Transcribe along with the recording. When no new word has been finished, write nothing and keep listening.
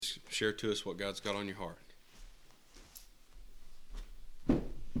share to us what God's got on your heart.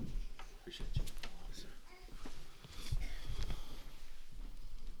 Appreciate you.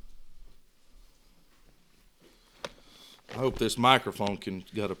 I hope this microphone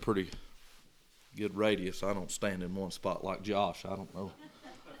got a pretty good radius. I don't stand in one spot like Josh. I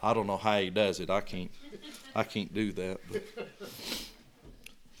don't know how he does it. I can't do that. But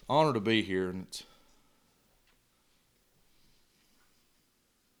honor to be here, and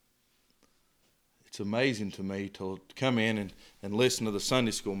it's amazing to me to come in and listen to the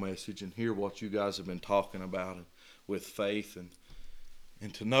Sunday school message and hear what you guys have been talking about with faith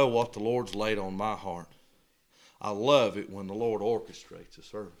and to know what the Lord's laid on my heart. I love it when the Lord orchestrates a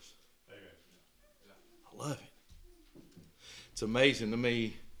service. I love it. It's amazing to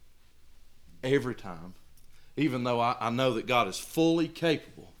me every time, even though I know that God is fully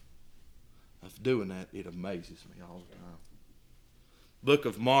capable of doing that, it amazes me all the time. Book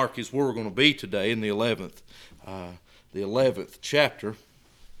of Mark is where we're going to be today in the 11th chapter.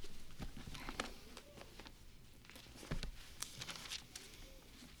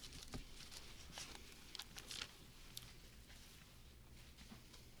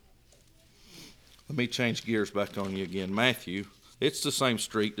 Let me change gears back on you again. Matthew, it's the same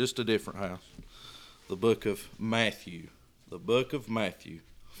street, just a different house. The book of Matthew. The book of Matthew.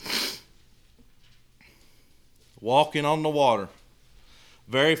 Walking on the water.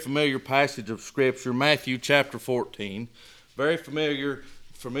 Very familiar passage of Scripture, Matthew chapter 14. Very familiar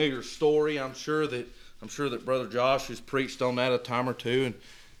story. I'm sure that Brother Josh has preached on that a time or two, and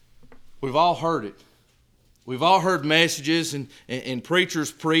we've all heard it. We've all heard messages and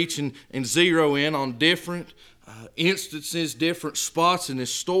preachers preach and zero in on different instances, different spots in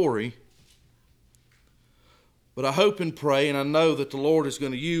this story. But I hope and pray, and I know that the Lord is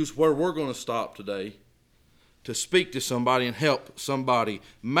going to use where we're going to stop today to speak to somebody and help somebody.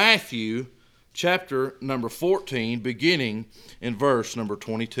 Matthew chapter number 14, beginning in verse number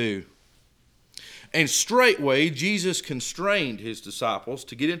 22. And straightway Jesus constrained his disciples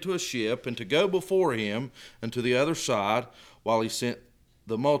to get into a ship and to go before him unto the other side, while he sent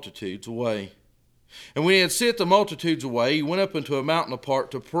the multitudes away. And when he had sent the multitudes away, he went up into a mountain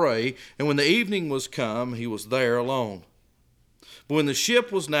apart to pray. And when the evening was come, he was there alone. But when the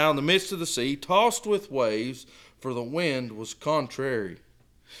ship was now in the midst of the sea, tossed with waves, for the wind was contrary.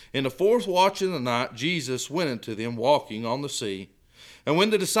 In the fourth watch of the night, Jesus went unto them walking on the sea. And when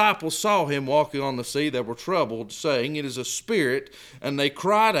the disciples saw him walking on the sea, they were troubled, saying, It is a spirit, and they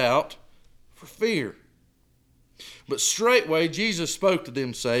cried out for fear. But straightway Jesus spoke to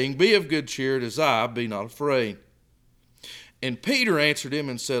them, saying, Be of good cheer, it is I, be not afraid. And Peter answered him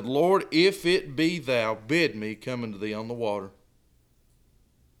and said, Lord, if it be thou, bid me come unto thee on the water.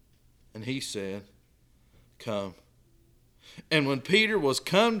 And he said, Come. And when Peter was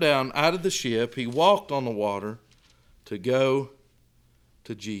come down out of the ship, he walked on the water to go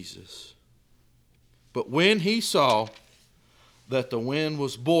to Jesus. But when he saw that the wind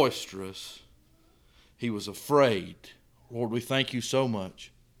was boisterous, he was afraid. Lord, we thank you so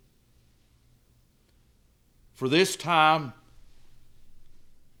much for this time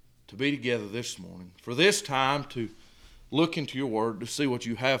to be together this morning, for this time to look into your word to see what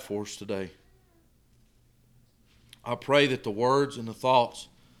you have for us today. I pray that the words and the thoughts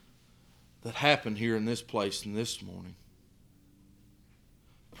that happen here in this place and this morning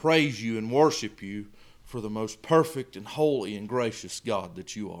praise you and worship you for the most perfect and holy and gracious God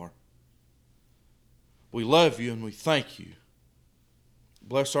that you are. We love you and we thank you.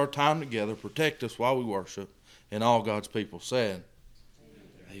 Bless our time together. Protect us while we worship. And all God's people said,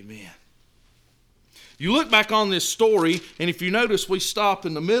 Amen. You look back on this story, and if you notice, we stop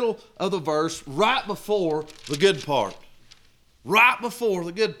in the middle of the verse right before the good part. Right before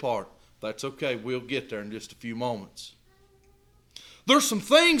the good part. That's okay. We'll get there in just a few moments. There's some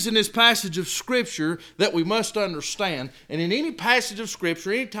things in this passage of Scripture that we must understand. And in any passage of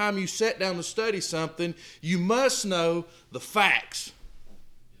Scripture, anytime you sit down to study something, you must know the facts.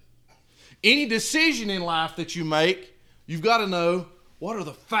 Any decision in life that you make, you've got to know, what are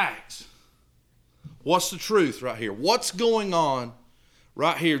the facts? What's the truth right here? What's going on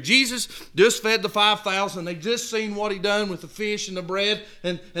right here? Jesus just fed the 5,000. They just seen what he done with the fish and the bread.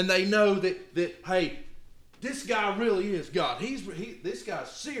 And they know that hey, this guy really is God. This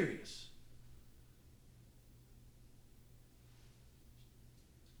guy's serious.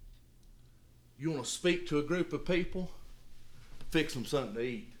 You want to speak to a group of people? Fix them something to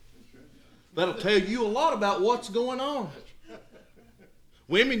eat. That'll tell you a lot about what's going on.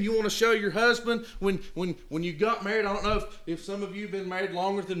 Women, you want to show your husband when you got married. I don't know if some of you have been married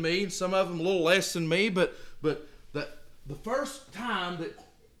longer than me, and some of them a little less than me, but the first time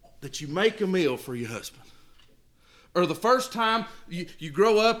that you make a meal for your husband. Or the first time you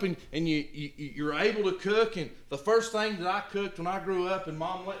grow up and you're able to cook, and the first thing that I cooked when I grew up and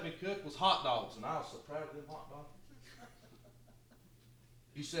Mom let me cook was hot dogs, and I was so proud of them hot dogs.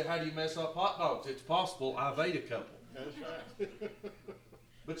 You say, how do you mess up hot dogs? It's possible. I've ate a couple. That's right.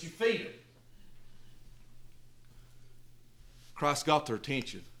 But you feed them. Christ got their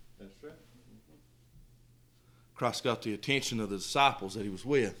attention. That's right. Christ got the attention of the disciples that he was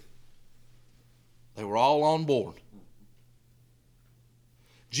with. They were all on board.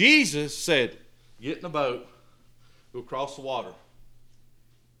 Jesus said, get in the boat, go across the water.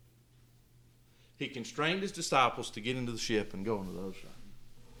 He constrained his disciples to get into the ship and go into the other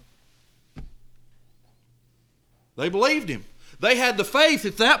side. They believed him. They had the faith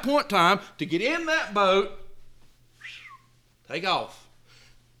at that point in time to get in that boat, take off.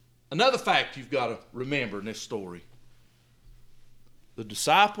 Another fact you've got to remember in this story. The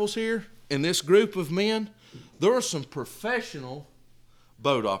disciples here, in this group of men, there were some professional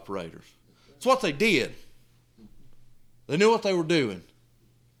boat operators. It's what they did. They knew what they were doing.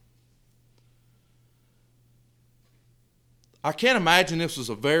 I can't imagine this was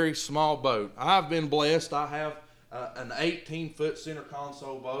a very small boat. I've been blessed. I have an 18-foot center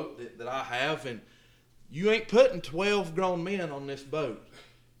console boat that I have, and you ain't putting 12 grown men on this boat.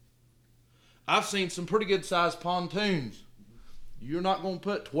 I've seen some pretty good-sized pontoons. You're not going to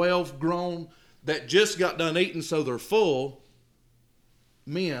put 12 grown that just got done eating so they're full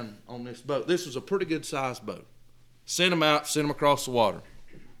men on this boat. This was a pretty good-sized boat. Sent them out, sent them across the water.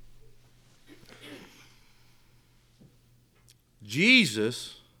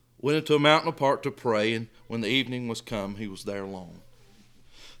 Jesus went into a mountain apart to pray, and when the evening was come, he was there alone.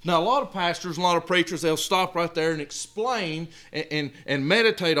 Now, a lot of pastors, a lot of preachers, they'll stop right there and explain and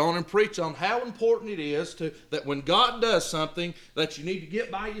meditate on and preach on how important it is that when God does something, that you need to get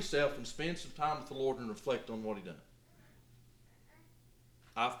by yourself and spend some time with the Lord and reflect on what he done.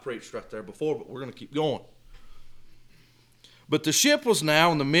 I've preached right there before, but we're going to keep going. But the ship was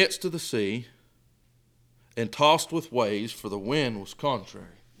now in the midst of the sea and tossed with waves, for the wind was contrary.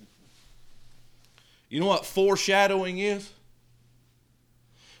 You know what foreshadowing is?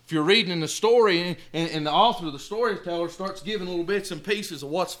 If you're reading in the story and the author of the storyteller starts giving little bits and pieces of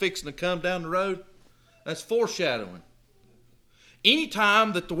what's fixing to come down the road, that's foreshadowing.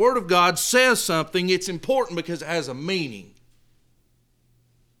 Anytime that the Word of God says something, it's important because it has a meaning.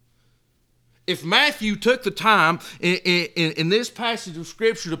 If Matthew took the time in this passage of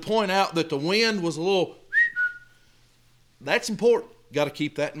Scripture to point out that the wind was a little, that's important. Got to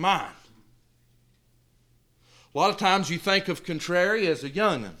keep that in mind. A lot of times you think of contrary as a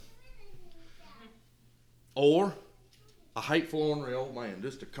young'un or a hateful, ornery old man,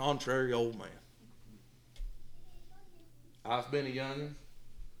 just a contrary old man. I've been a young'un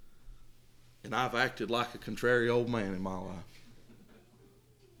and I've acted like a contrary old man in my life.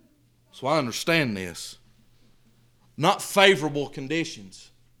 So I understand this. Not favorable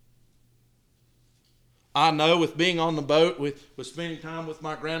conditions. I know with being on the boat, with spending time with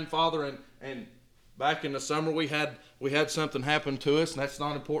my grandfather, and back in the summer we had something happen to us, and that's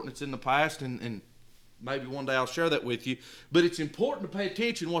not important. It's in the past, and maybe one day I'll share that with you. But it's important to pay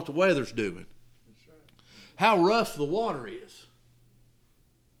attention to what the weather's doing. That's right. How rough the water is.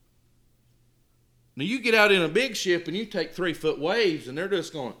 Now you get out in a big ship and you take 3-foot waves, and they're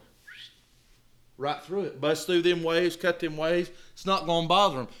just going right through it. Bust through them waves, cut them waves. It's not going to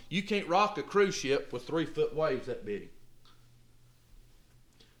bother them. You can't rock a cruise ship with 3-foot waves that big.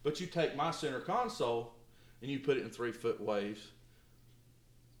 But you take my center console and you put it in 3-foot waves.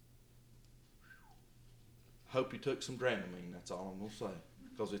 Hope you took some Dramamine, that's all I'm going to say.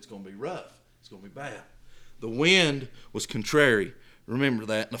 Because it's going to be rough. It's going to be bad. The wind was contrary. Remember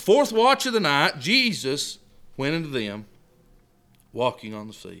that. In the 4th watch of the night, Jesus went into them, walking on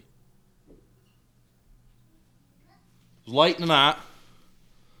the sea. It was late in the night.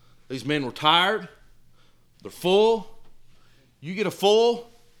 These men were tired. They're full. You get a full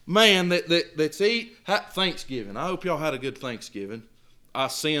man that's eat Thanksgiving. I hope y'all had a good Thanksgiving. I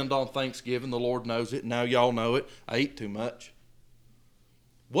sinned on Thanksgiving. The Lord knows it. Now y'all know it. I ate too much.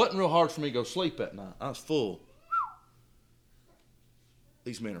 Wasn't real hard for me to go sleep that night. I was full.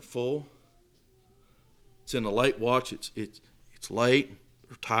 These men are full. It's in the late watch. It's late.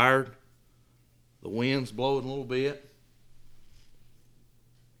 They're tired. The wind's blowing a little bit.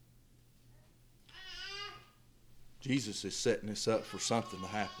 Jesus is setting this up for something to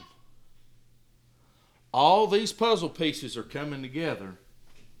happen. All these puzzle pieces are coming together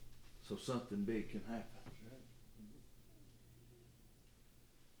so something big can happen.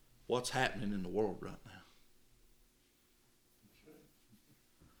 What's happening in the world right now?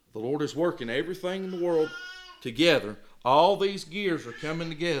 The Lord is working everything in the world together. All these gears are coming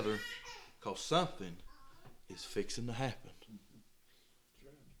together because something is fixing to happen.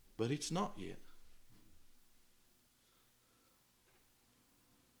 But it's not yet.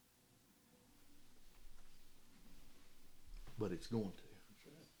 But it's going to.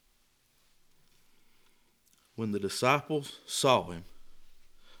 When the disciples saw him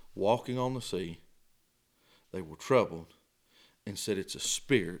walking on the sea, they were troubled and said, "It's a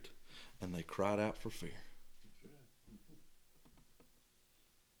spirit," and they cried out for fear.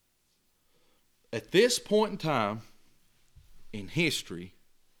 At this point in time in history,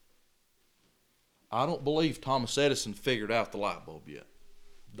 I don't believe Thomas Edison figured out the light bulb yet.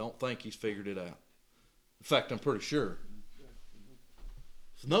 Don't think he's figured it out. In fact, I'm pretty sure.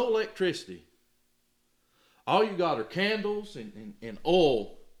 There's no electricity. All you got are candles and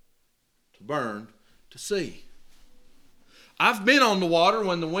oil to burn to see. I've been on the water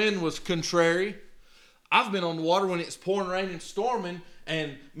when the wind was contrary. I've been on the water when it's pouring rain and storming,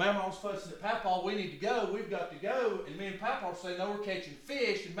 and Mama's fussing at Papa, "We need to go, we've got to go." And me and Papa are saying, "No, we're catching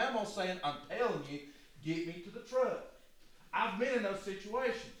fish." And Mama's saying, "I'm telling you, get me to the truck." I've been in those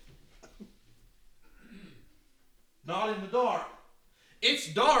situations. Not in the dark.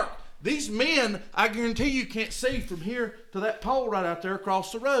 It's dark. These men, I guarantee you, can't see from here to that pole right out there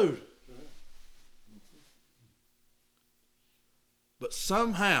across the road. But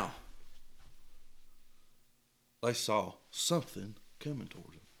somehow, they saw something coming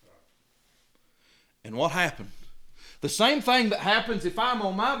toward them. And what happened? The same thing that happens if I'm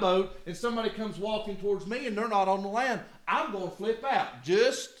on my boat and somebody comes walking towards me and they're not on the land. I'm going to flip out.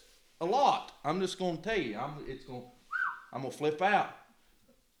 Just a lot. I'm just going to tell you. I'm going to flip out.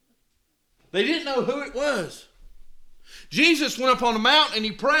 They didn't know who it was. Jesus went up on the mountain and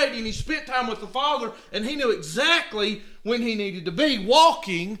he prayed and he spent time with the Father, and he knew exactly when he needed to be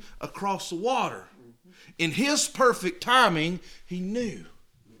walking across the water. In his perfect timing, he knew.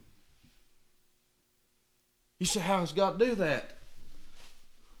 You say, "How does God do that?"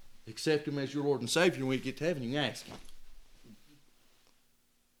 Accept him as your Lord and Savior, and when you get to heaven, you can ask him.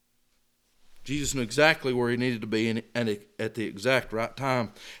 Jesus knew exactly where he needed to be and at the exact right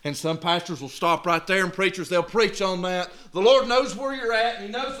time. And some pastors will stop right there, and preachers, they'll preach on that. The Lord knows where you're at, and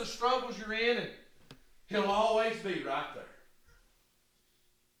he knows the struggles you're in, and he'll always be right there.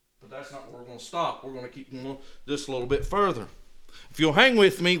 But that's not where we're going to stop. We're going to keep going just a little bit further. If you'll hang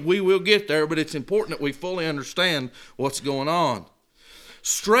with me, we will get there, but it's important that we fully understand what's going on.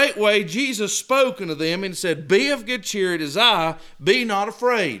 Straightway Jesus spoke unto them and said, "Be of good cheer, it is I, be not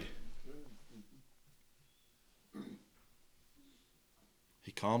afraid."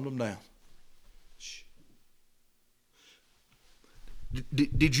 He calmed them down. Shh.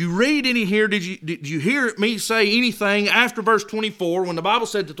 Did you read any here? Did you hear me say anything after verse 24 when the Bible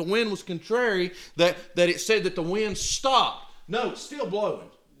said that the wind was contrary, that it said that the wind stopped? No, it's still blowing.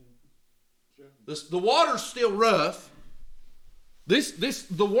 The water's still rough.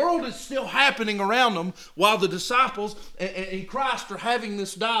 The world is still happening around them while the disciples and Christ are having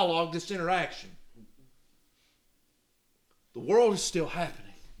this dialogue, this interaction. The world is still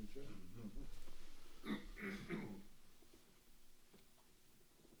happening.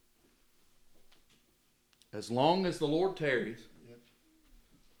 As long as the Lord tarries,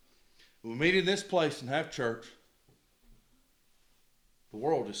 we meet in this place and have church, the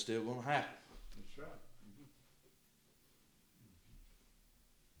world is still going to happen. That's right.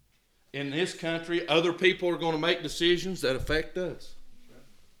 In this country, other people are going to make decisions that affect us.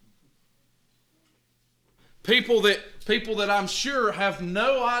 People that I'm sure have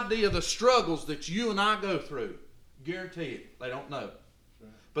no idea the struggles that you and I go through. Guarantee it. They don't know.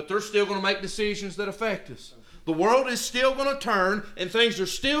 But they're still going to make decisions that affect us. The world is still going to turn, and things are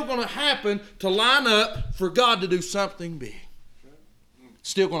still going to happen to line up for God to do something big.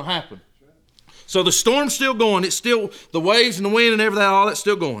 It's still going to happen. So the storm's still going. It's still the waves and the wind and everything, all that's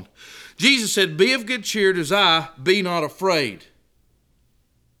still going. Jesus said, "Be of good cheer, as I, be not afraid."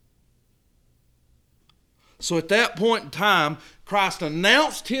 So at that point in time, Christ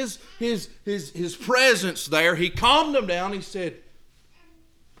announced his presence there. He calmed them down. He said,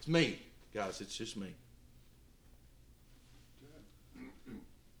 "It's me, guys. It's just me."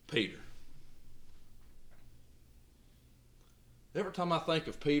 Peter. Every time I think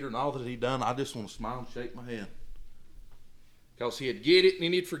of Peter and all that he'd done, I just want to smile and shake my head. Because he'd get it, and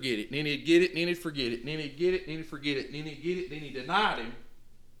then he'd forget it. And then he'd get it, and then he'd forget it. And then he'd get it, and then he'd forget it. And then he'd get it, and then he denied him.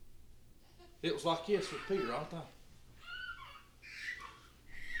 It was like this with Peter all the time.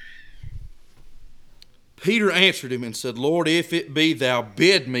 Peter answered him and said, "Lord, if it be thou,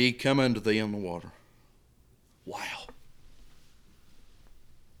 bid me come unto thee on the water." Wow.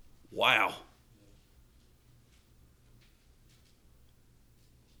 Wow.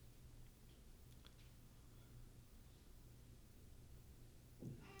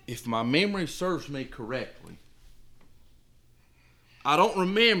 If my memory serves me correctly, I don't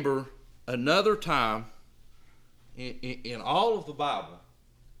remember another time in all of the Bible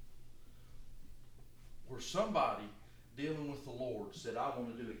where somebody dealing with the Lord said, I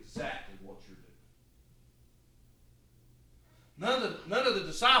want to do exactly what you're doing. None of the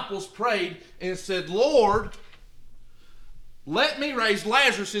disciples prayed and said, Lord, let me raise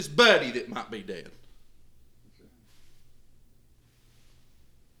Lazarus' buddy that might be dead.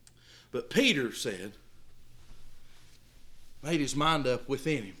 But Peter said, made his mind up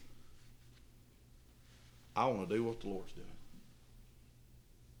within him, I want to do what the Lord's doing.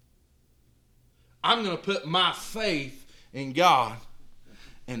 I'm going to put my faith in God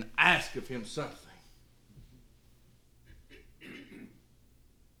and ask of Him something.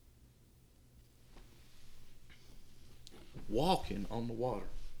 Walking on the water.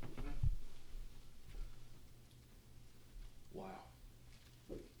 Wow.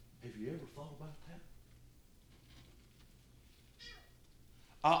 Have you ever thought about that?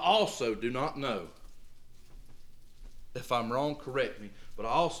 I also do not know, if I'm wrong, correct me, but I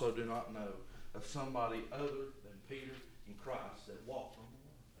also do not know of somebody other than Peter and Christ that walked on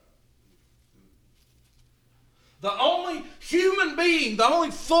the water. The only human being, the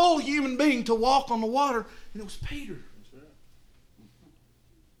only full human being to walk on the water, and it was Peter.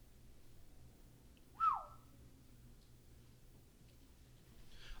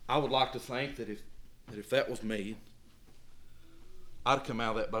 I would like to think that if that was me, I'd come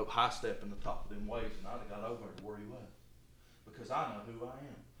out of that boat high-stepping the top of them waves and I'd have got over to where he was. Because I know who I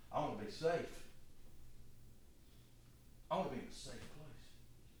am. I want to be safe. I want to be in a safe place.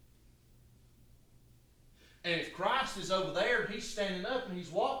 And if Christ is over there and He's standing up and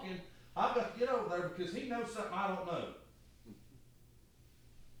He's walking, I've got to get over there because He knows something I don't know.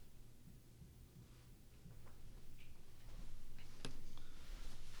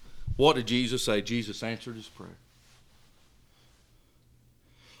 What did Jesus say? Jesus answered His prayer.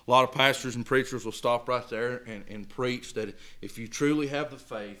 A lot of pastors and preachers will stop right there and preach that if you truly have the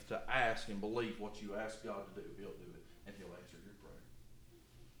faith to ask and believe what you ask God to do, He'll do it and He'll answer your prayer.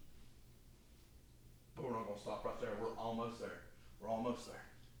 But we're not going to stop right there. We're almost there. We're almost there.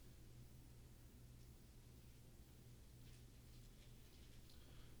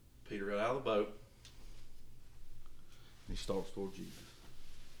 Peter got out of the boat and he starts toward Jesus.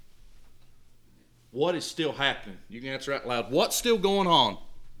 What is still happening? You can answer out loud. What's still going on?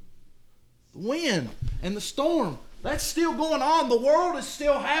 The wind and the storm. That's still going on. The world is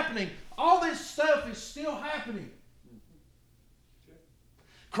still happening. All this stuff is still happening.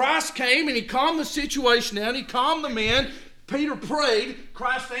 Christ came and He calmed the situation down. He calmed the men. Peter prayed.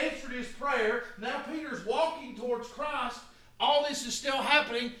 Christ answered his prayer. Now Peter's walking towards Christ. All this is still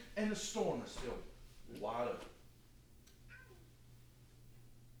happening, and the storm is still wide open.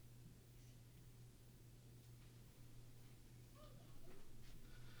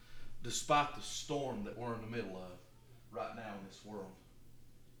 Despite the storm that we're in the middle of right now in this world,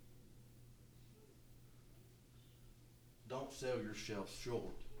 don't sell yourself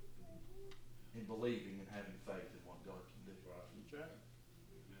short in believing and having faith in what God can do.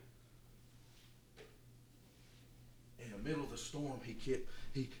 In the middle of the storm,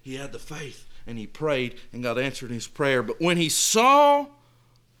 he had the faith and he prayed and God answered his prayer. But when he saw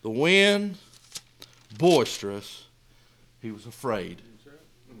the wind boisterous, he was afraid.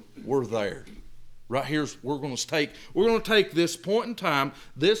 We're there. Right here, we're going to take this point in time,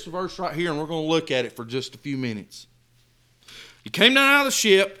 this verse right here, and we're going to look at it for just a few minutes. He came down out of the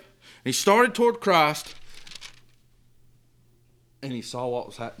ship, and he started toward Christ, and he saw what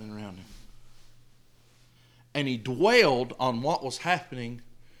was happening around him. And he dwelled on what was happening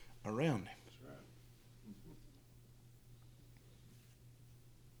around him.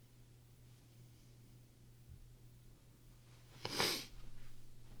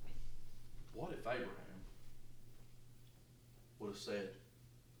 What if Abraham would have said,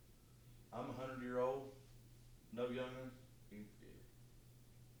 I'm 100-year-old, no younger,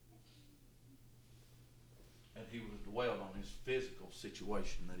 and he would have dwelled on his physical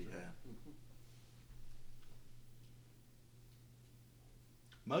situation that he had.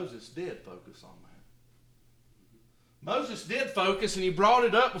 Moses did focus on that. Moses did focus, and he brought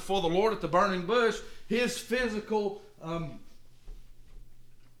it up before the Lord at the burning bush. His physical,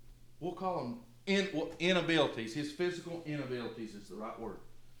 we'll call them inabilities. His physical inabilities is the right word.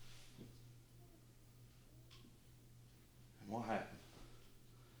 And what happened?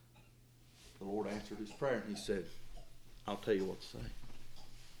 The Lord answered his prayer, and he said, I'll tell you what to say.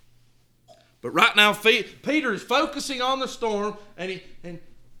 But right now, Peter is focusing on the storm, and he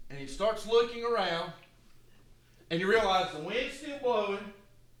starts looking around, and you realize the wind's still blowing,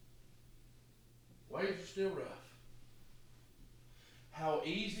 waves are still rough. How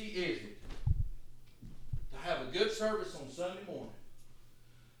easy is it to have a good service on Sunday morning,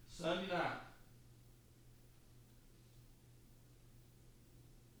 Sunday night?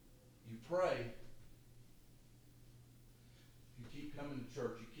 You pray. You keep coming to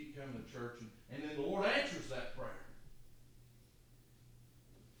church. And then the Lord answers that prayer.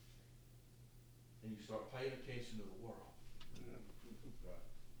 And you start paying attention to the world. Right.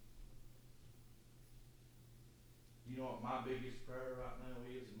 You know what my biggest prayer right now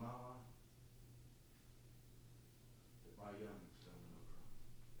is in my life? That my youngins come to know Christ.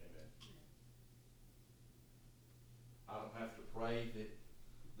 Amen. I don't have to pray that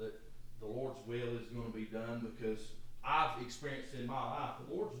the Lord's will is going to be done, because I've experienced in my life the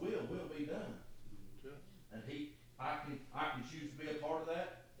Lord's will be done. Right. And I can choose to be a part of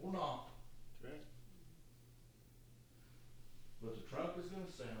that or not. Right. But the trumpet is going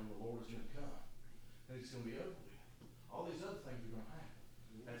to sound, the Lord is going to come, and it's going to be over with. All these other things are going to happen.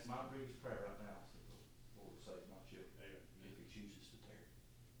 That's my biggest prayer right now, is that the Lord will save my children. Amen. If He chooses to tarry.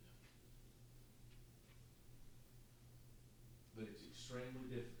 But it's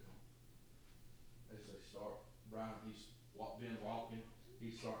extremely difficult as they start. Brian, he's been walking,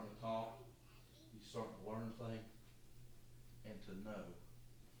 he's starting to talk, he's starting to learn things, and to know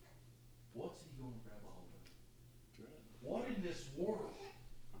what's he going to grab a hold of. What in this world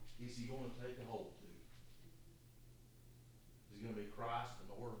is he going to take a hold to? Is it going to be Christ and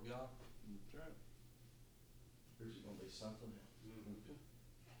the Word of God? Or is it going to be something else?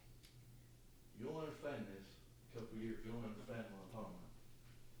 You'll understand this in a couple of years. You'll understand what I'm talking about.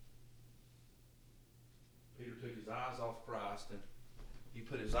 Peter took his eyes off Christ, and he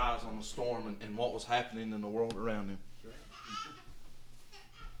put his eyes on the storm and what was happening in the world around him.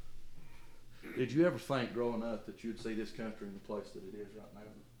 Did you ever think growing up that you'd see this country in the place that it is right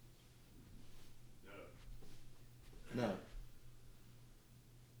now? No.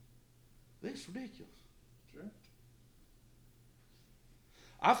 It's ridiculous. Sure.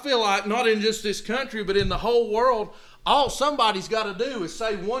 I feel like not in just this country, but in the whole world, all somebody's got to do is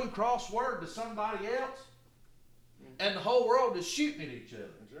say one cross word to somebody else, and the whole world is shooting at each other.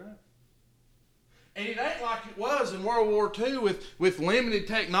 That's right. And it ain't like it was in World War II with limited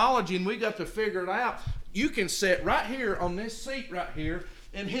technology, and we got to figure it out. You can sit right here on this seat right here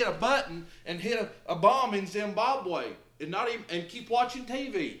and hit a button and hit a bomb in Zimbabwe and keep watching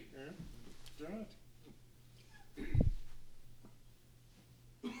TV. Yeah. That's right.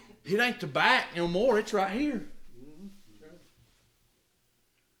 It ain't the back no more. It's right here.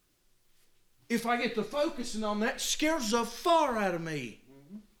 If I get to focusing on that, it scares the far out of me.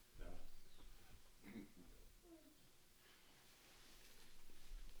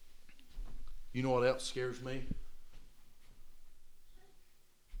 You know what else scares me?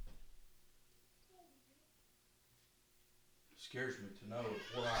 It scares me to know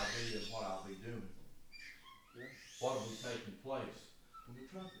what I'll be and what I'll be doing. What will be taking place when the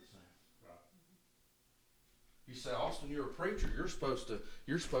trumpet sounds. Right. You say, Austin, you're a preacher. You're supposed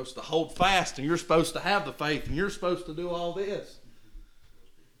to hold fast, and you're supposed to have the faith, and you're supposed to do all this.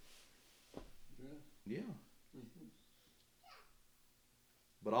 Yeah.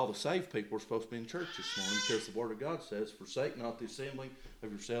 But all the saved people are supposed to be in church this morning, because the Word of God says, forsake not the assembling of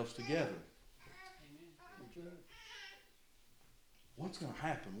yourselves together. Amen. What's going to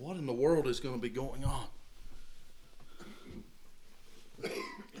happen? What in the world is going to be going on?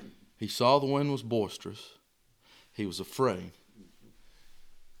 He saw the wind was boisterous. He was afraid.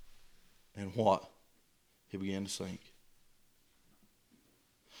 And what? He began to sink.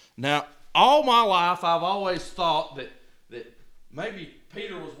 Now, all my life I've always thought that maybe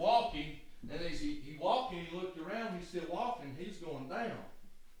Peter was walking, and as he walked and he looked around, he's still walking, he's going down.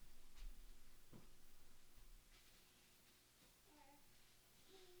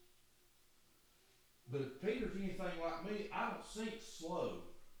 But if Peter's anything like me, I don't sink slow.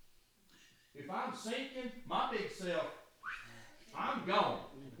 If I'm sinking, my big self, I'm gone.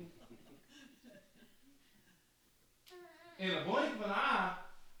 In a blink of an eye,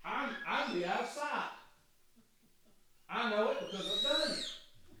 I'll be out of sight. I know it because I've done it.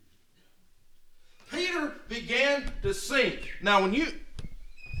 Peter began to sink. Now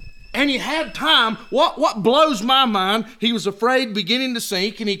and he had time. What blows my mind, he was afraid, beginning to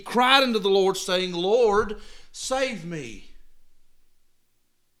sink, and he cried unto the Lord, saying, Lord, save me.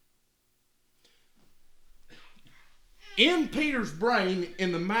 In Peter's brain,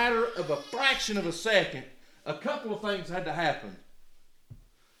 in the matter of a fraction of a second, a couple of things had to happen.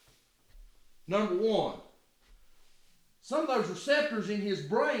 Number one, some of those receptors in his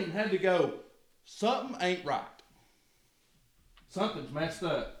brain had to go, something ain't right. Something's messed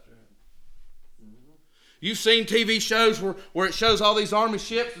up. You've seen TV shows where it shows all these army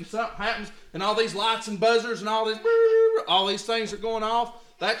ships and something happens and all these lights and buzzers and all these things are going off.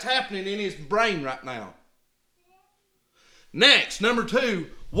 That's happening in his brain right now. Next, number two,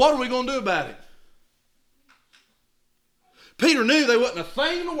 what are we going to do about it? Peter knew there wasn't a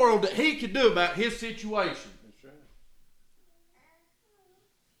thing in the world that he could do about his situation. That's right.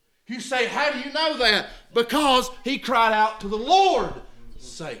 You say, how do you know that? Because he cried out to the Lord,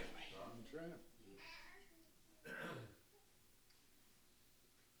 save me.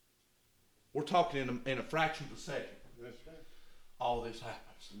 We're talking in a fraction of a second. All this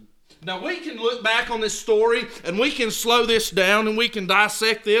happens. Now we can look back on this story and we can slow this down and we can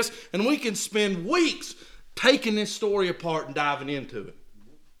dissect this and we can spend weeks taking this story apart and diving into it.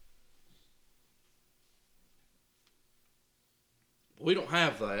 We don't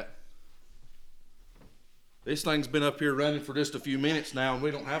have that. This thing's been up here running for just a few minutes now and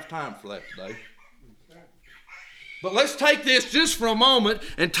we don't have time for that today. But let's take this just for a moment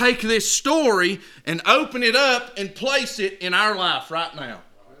and take this story and open it up and place it in our life right now.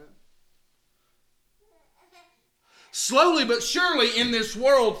 Slowly but surely in this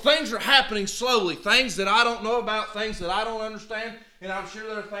world, things are happening slowly. Things that I don't know about, things that I don't understand. And I'm sure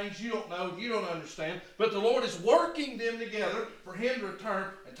there are things you don't know, you don't understand. But the Lord is working them together for Him to return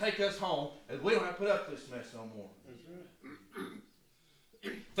and take us home. And we don't have to put up with this mess no more.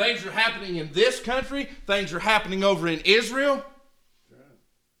 Things are happening in this country. Things are happening over in Israel.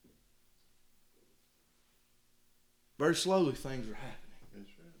 Very slowly things are happening.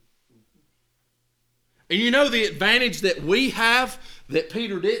 And you know the advantage that we have that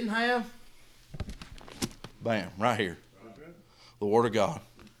Peter didn't have? Bam, right here. The Word of God.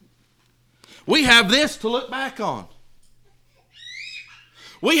 We have this to look back on.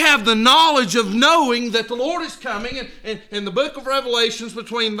 We have the knowledge of knowing that the Lord is coming. And in the book of Revelations,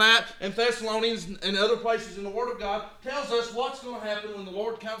 between that and Thessalonians and other places in the Word of God, tells us what's going to happen when the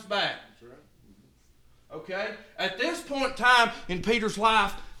Lord comes back. Okay? At this point in time in Peter's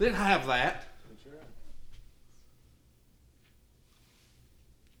life, they didn't have that.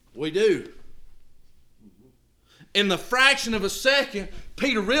 We do. In the fraction of a second,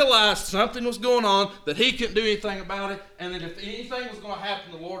 Peter realized something was going on, that he couldn't do anything about it, and that if anything was going to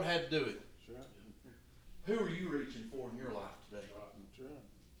happen, the Lord had to do it. Who are you reaching for in your life today?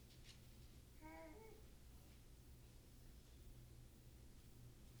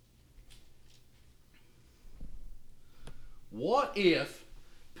 What if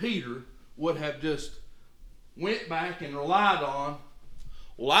Peter would have just went back and relied on,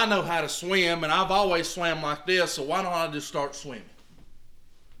 well, I know how to swim, and I've always swam like this, so why don't I just start swimming?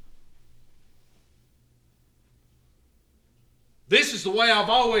 This is the way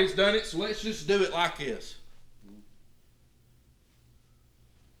I've always done it, so let's just do it like this.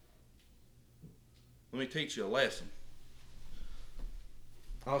 Let me teach you a lesson.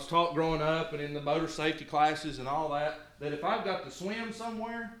 I was taught growing up and in the motor safety classes and all that if I've got to swim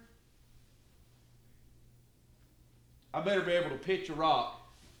somewhere, I better be able to pitch a rock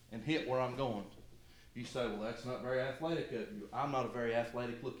and hit where I'm going. You say, well, that's not very athletic of you. I'm not a very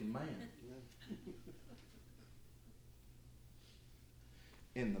athletic looking man.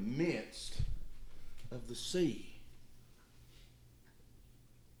 In the midst of the sea.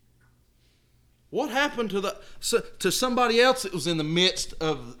 What happened to somebody else that was in the midst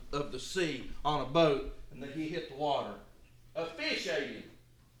of the sea on a boat and then he hit the water? A fish ate him.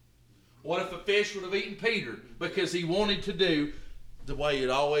 What if a fish would have eaten Peter because he wanted to do the way he'd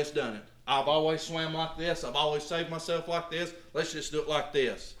always done it? I've always swam like this. I've always saved myself like this. Let's just do it like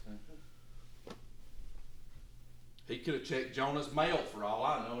this. He could have checked Jonah's mail for all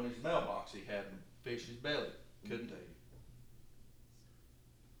I know in his mailbox. He had a fish's belly. Couldn't tell you.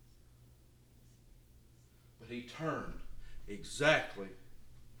 But he turned exactly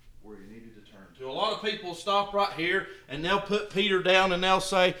where he needed to turn to. A lot of people stop right here and they'll put Peter down and they'll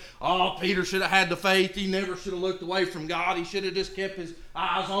say, oh, Peter should have had the faith. He never should have looked away from God. He should have just kept his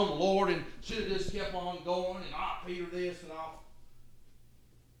eyes on the Lord and should have just kept on going and Peter this and all.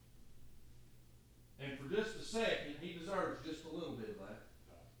 And for just a second, he deserves just a little bit of that.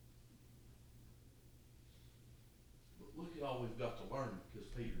 But look at all we've got to learn because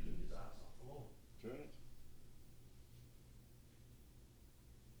Peter took his eyes off the Lord. That's right.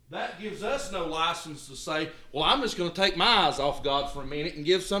 That gives us no license to say, well, I'm just going to take my eyes off God for a minute and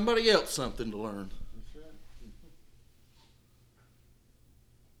give somebody else something to learn. That's right.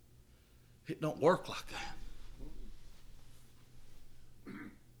 It don't work like that.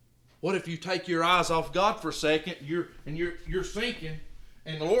 What if you take your eyes off God for a second, you're sinking,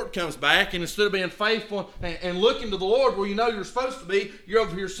 and the Lord comes back, and instead of being faithful and looking to the Lord where you know you're supposed to be, you're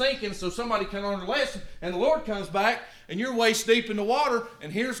over here sinking, so somebody can learn a lesson, and the Lord comes back, and you're waist deep in the water,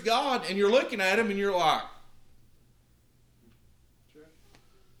 and here's God, and you're looking at Him, and you're like,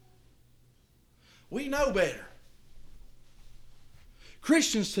 we know better.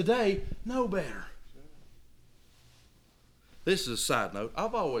 Christians today know better. This is a side note.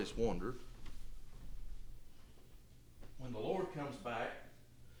 I've always wondered, when the Lord comes back,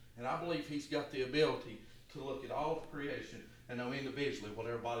 and I believe He's got the ability to look at all of creation and know individually what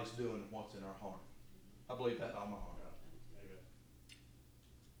everybody's doing and what's in our heart. I believe that on my heart.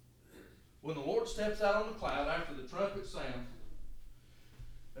 When the Lord steps out on the cloud after the trumpet sounds,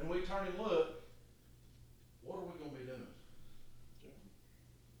 and we turn and look, what are we going to be doing?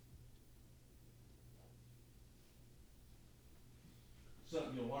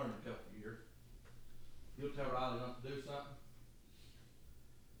 Something you'll learn in a couple of years. You'll tell Riley not to do something,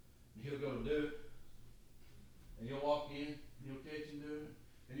 and he'll go to do it, and you'll walk in, and you'll catch him doing it,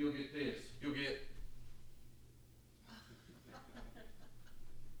 and you'll get this. You'll get,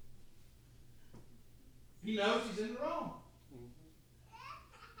 he knows he's in the wrong.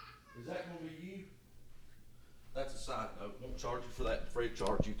 Is that going to be you? That's a side note. Won't charge you for that. Free of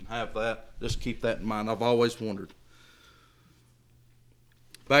charge. You can have that. Just keep that in mind. I've always wondered.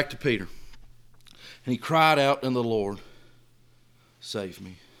 Back to Peter. And he cried out unto the Lord, save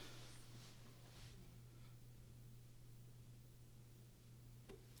me.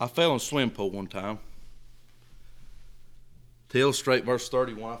 I fell in a swimming pool one time. To illustrate verse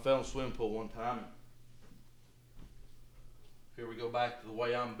 31, I fell in a swimming pool one time. Here we go back to the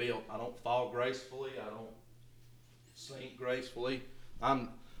way I'm built. I don't fall gracefully. I don't sink gracefully.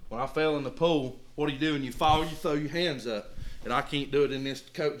 When I fell in the pool, what do? You fall, you throw your hands up. And I can't do it in this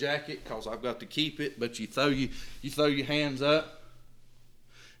coat jacket because I've got to keep it, but you throw your hands up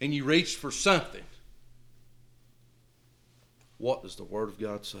and you reach for something. What does the Word of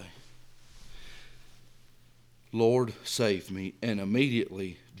God say? Lord, save me. And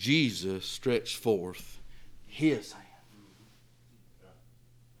immediately Jesus stretched forth His hand.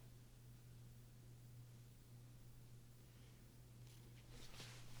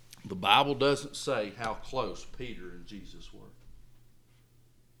 The Bible doesn't say how close Peter and Jesus were.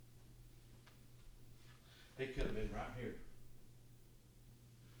 He could have been right here.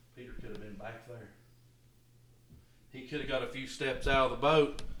 Peter could have been back there. He could have got a few steps out of the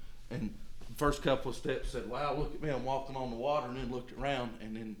boat, and the first couple of steps said, wow, look at me, I'm walking on the water, and then looked around,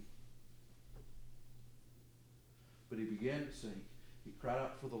 but he began to sink. He cried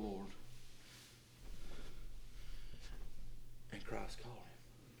out for the Lord, and Christ called him.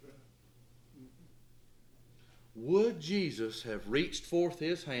 Would Jesus have reached forth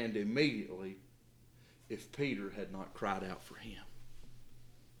His hand immediately if Peter had not cried out for Him?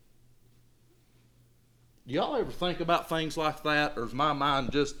 Do y'all ever think about things like that, or is my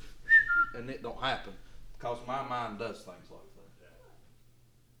mind just, and it don't happen? Because my mind does things like that.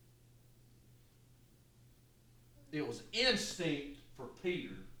 It was instinct for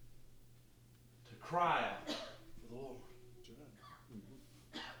Peter to cry out for the Lord.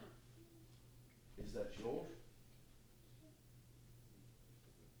 Is that yours?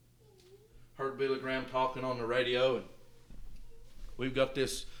 Heard Billy Graham talking on the radio, and we've got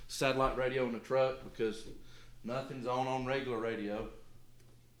this satellite radio in the truck because nothing's on regular radio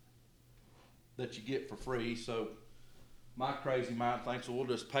that you get for free. So my crazy mind thinks, well, we'll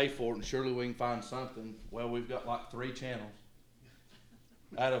just pay for it and surely we can find something. Well, we've got like 3 channels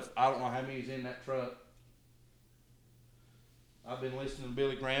out of I don't know how many's in that truck. I've been listening to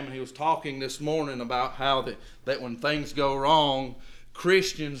Billy Graham, and he was talking this morning about how that when things go wrong,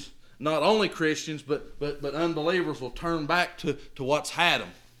 Christians, not only Christians, but unbelievers will turn back to what's had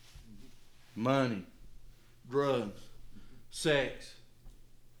them. Money, drugs, sex,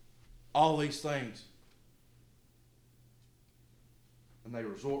 all these things. And they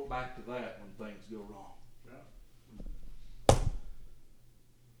resort back to that when things go wrong. Yeah.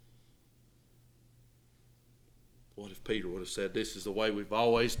 What if Peter would have said, this is the way we've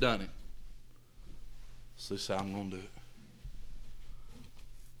always done it, so this is how I'm going to do it.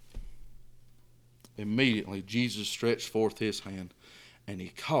 Immediately, Jesus stretched forth His hand, and He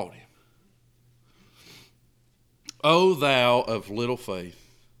caught him. O thou of little faith,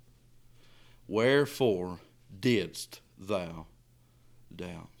 wherefore didst thou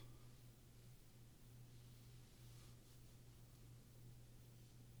doubt?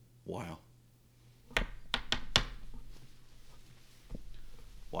 Wow.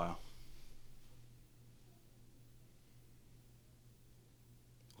 Wow.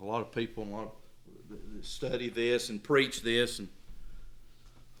 A lot of people study this and preach this, and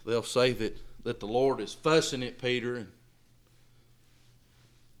they'll say that the Lord is fussing at Peter, and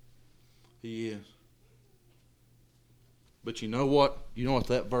He is. But you know what? You know what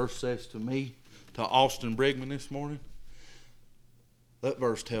that verse says to me, to Austin Brigman this morning? That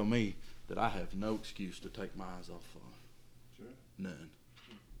verse tells me that I have no excuse to take my eyes off of it. Sure. None.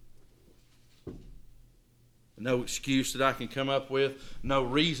 No excuse that I can come up with. No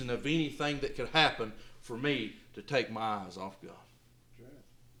reason of anything that could happen for me to take my eyes off God. Sure.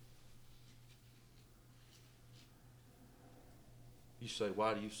 You say,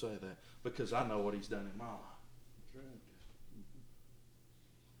 why do you say that? Because I know what He's done in my life. Sure.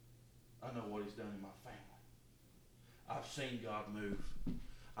 I know what He's done in my family. I've seen God move.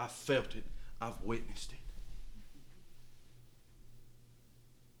 I've felt it. I've witnessed it.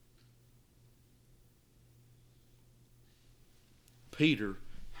 Peter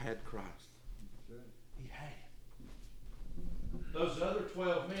had Christ. He had Him. Those other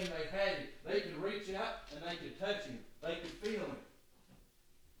 12 men, they had Him. They could reach out and they could touch Him. They could feel Him.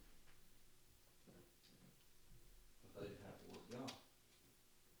 But they didn't have the Word of God.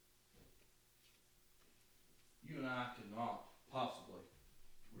 You and I cannot possibly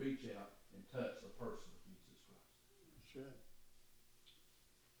reach out and touch the person of Jesus Christ. Sure.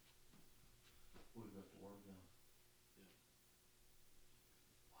 We've got the Word of God.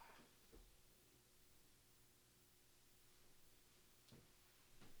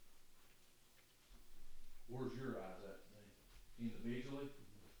 Where's your eyes at today? Individually?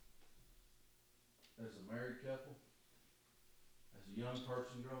 As a married couple? As a young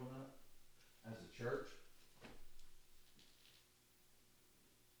person growing up? As a church?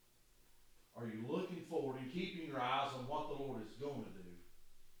 Are you looking forward and keeping your eyes on what the Lord is going to do?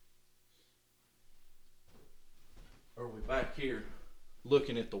 Or are we back here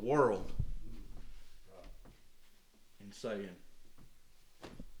looking at the world and saying,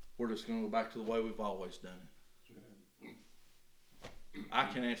 we're just going to go back to the way we've always done it? I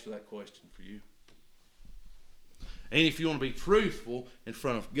can answer that question for you. And if you want to be truthful in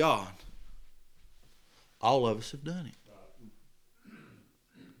front of God, all of us have done it.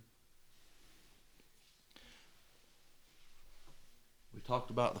 We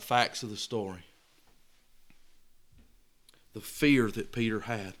talked about the facts of the story. The fear that Peter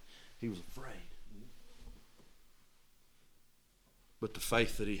had. He was afraid. But the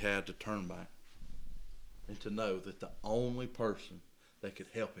faith that he had to turn back and to know that the only person that could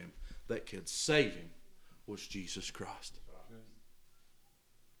help him, that could save him, was Jesus Christ.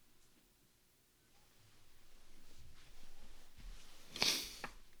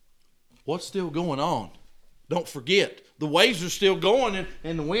 What's still going on? Don't forget, the waves are still going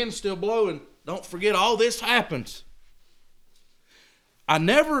and the wind's still blowing. Don't forget, all this happens. I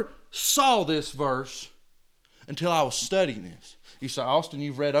never saw this verse until I was studying this. You say, Austin,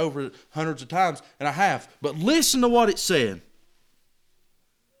 you've read over it hundreds of times, and I have. But listen to what it said.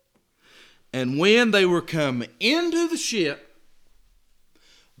 And when they were come into the ship,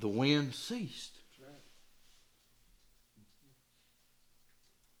 the wind ceased.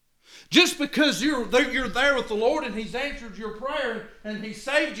 Just because you're there with the Lord and He's answered your prayer and He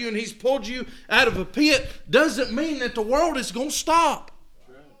saved you and He's pulled you out of a pit doesn't mean that the world is going to stop.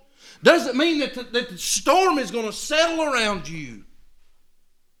 Doesn't mean that the storm is going to settle around you.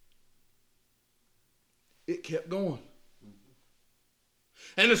 It kept going.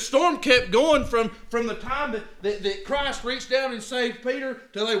 And the storm kept going from the time that Christ reached down and saved Peter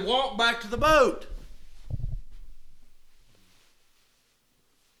till they walked back to the boat.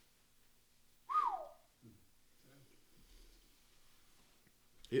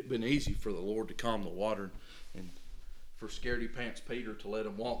 It'd been easy for the Lord to calm the water and for scaredy pants Peter to let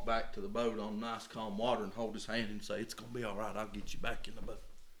him walk back to the boat on nice calm water and hold his hand and say, it's going to be all right, I'll get you back in the boat.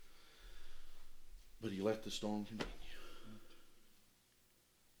 But he let the storm continue.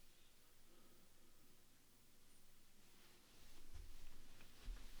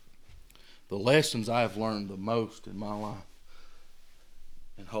 The lessons I have learned the most in my life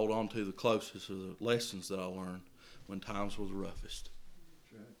and hold on to the closest are the lessons that I learned when times were the roughest.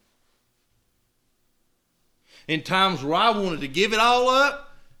 In times where I wanted to give it all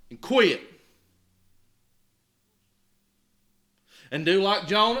up and quit. And do like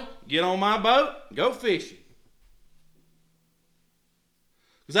Jonah, get on my boat, go fishing.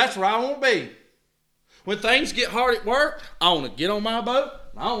 Because that's where I want to be. When things get hard at work, I want to get on my boat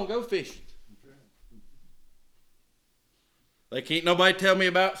and I want to go fishing. They can't nobody tell me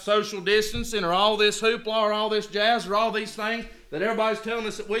about social distancing or all this hoopla or all this jazz or all these things. that everybody's telling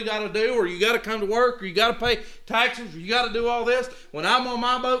us that we got to do, or you got to come to work, or you got to pay taxes, or you got to do all this. When I'm on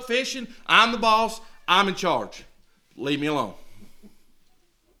my boat fishing, I'm the boss. I'm in charge. Leave me alone.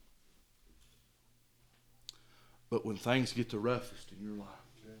 But when things get the roughest in your life,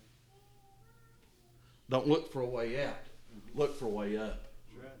 don't look for a way out. Look for a way up.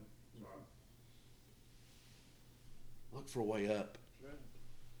 Look for a way up.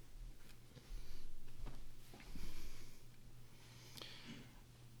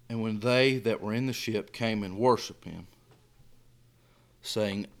 And when they that were in the ship came and worshipped him,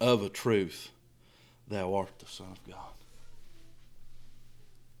 saying, of a truth, thou art the Son of God.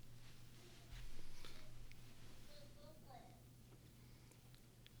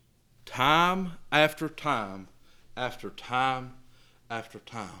 Time after time after time after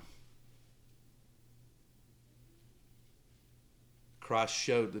time, Christ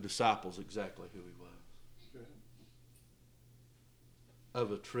showed the disciples exactly who he was.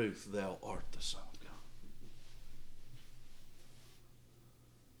 Of a truth, thou art the Son of God.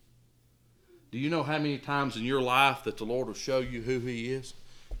 Do you know how many times in your life that the Lord will show you who he is?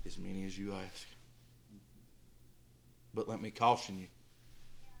 As many as you ask. But let me caution you.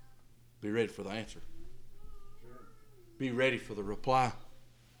 Be ready for the answer. Be ready for the reply.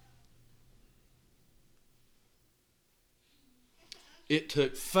 It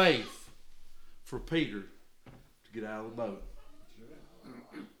took faith for Peter to get out of the boat.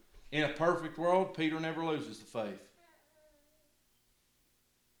 In a perfect world, Peter never loses the faith.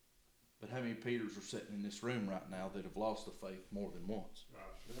 But how many Peters are sitting in this room right now that have lost the faith more than once?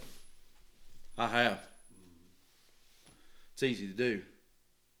 I have. It's easy to do.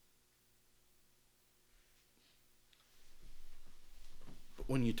 But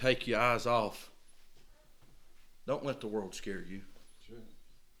when you take your eyes off, don't let the world scare you.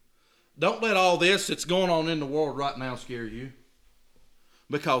 Don't let all this that's going on in the world right now scare you.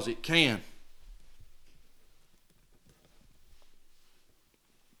 Because it can.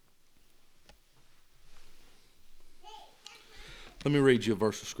 Let me read you a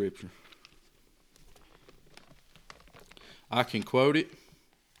verse of Scripture. I can quote it,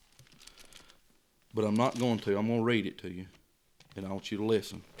 but I'm not going to. I'm going to read it to you. And I want you to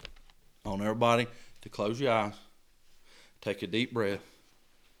listen. I want everybody to close your eyes, take a deep breath,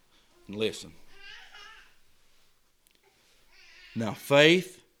 and listen. Now,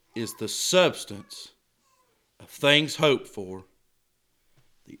 faith is the substance of things hoped for,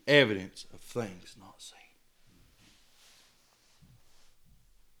 the evidence of things not seen.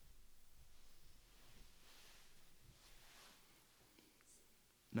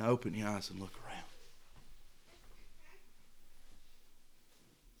 Now open your eyes and look around.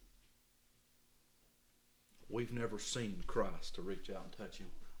 We've never seen Christ to reach out and touch him.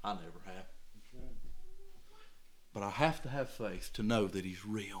 I never have. But I have to have faith to know that he's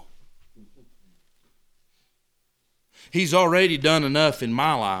real. He's already done enough in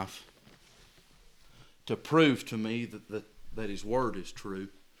my life to prove to me that his word is true,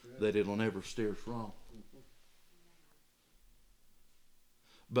 that it'll never steer us wrong.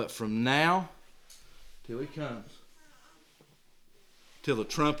 But from now till he comes, till the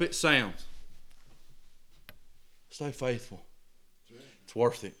trumpet sounds, stay faithful. It's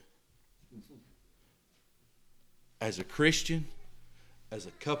worth it. As a Christian, as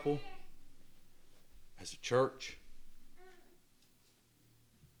a couple, as a church,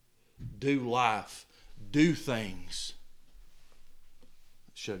 do life, do things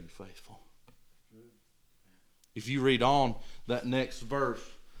that show you faithful. If you read on that next verse,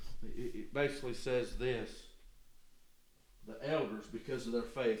 it basically says this: the elders, because of their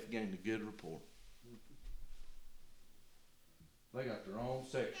faith, gained a good report. They got their own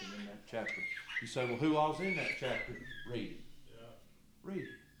section in that chapter. You say, well, who all's in that chapter? Read it. Yeah. Read it.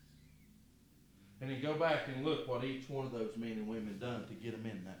 And then go back and look what each one of those men and women done to get them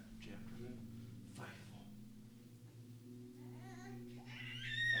in that chapter. Faithful.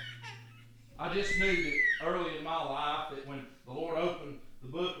 I just knew that early in my life that when the Lord opened the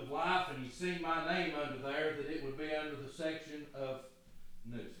book of life and he seen my name under there, that it would be under the section of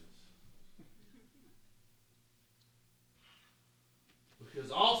nuisance. Because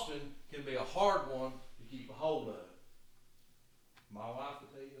Austin can be a hard one to keep a hold of. My wife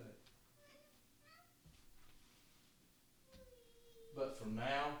will tell you that. But from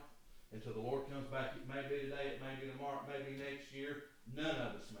now until the Lord comes back, it may be today, it may be tomorrow, it may be next year, none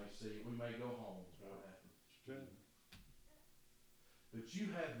of us may see it. We may go home before it happens. But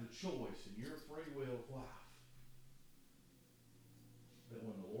you have the choice in your free will of life that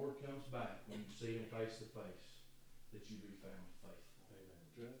when the Lord comes back, when you see him face to face, that you be found faithful.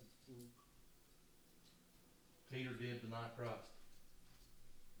 Amen. Peter did deny Christ.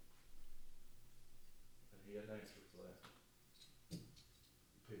 He had an answer for that.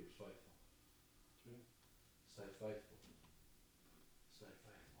 Peter's faithful. Stay faithful. Stay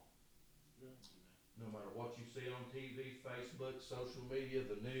faithful. No matter what you see on TV, Facebook, social media,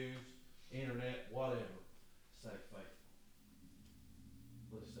 the news, internet, whatever, stay faithful.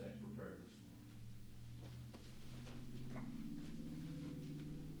 Let's stand prepared this morning.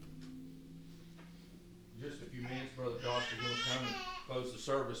 Just a few minutes, Brother Josh is going to come and close the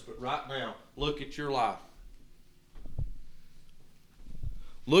service, but right now, look at your life.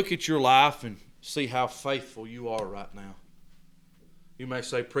 Look at your life and see how faithful you are right now. You may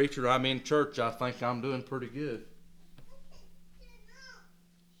say, preacher, I'm in church. I think I'm doing pretty good.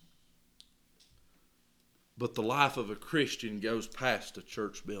 But the life of a Christian goes past a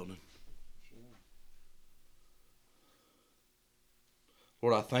church building.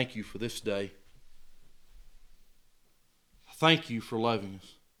 Lord, I thank you for this day. I thank you for loving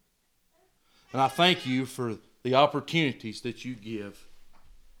us. And I thank you for the opportunities that you give,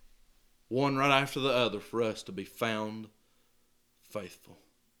 one right after the other, for us to be found faithful.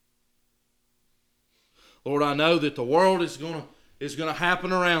 Lord, I know that the world is going to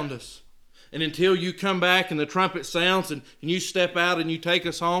happen around us. And until you come back and the trumpet sounds and you step out and you take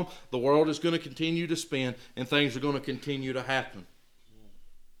us home, the world is going to continue to spin and things are going to continue to happen.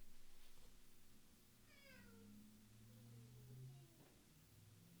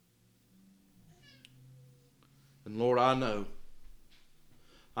 And Lord, I know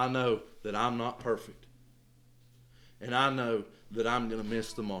that I'm not perfect. And I know that I'm going to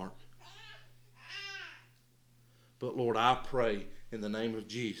miss the mark. But Lord, I pray in the name of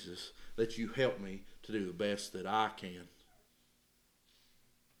Jesus that you help me to do the best that I can.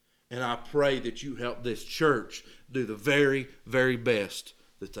 And I pray that you help this church do the very, very best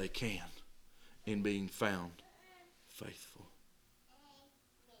that they can in being found faithful.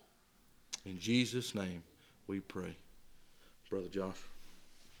 In Jesus' name we pray. Brother Josh.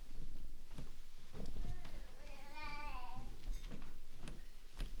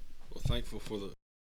 Well, thankful for the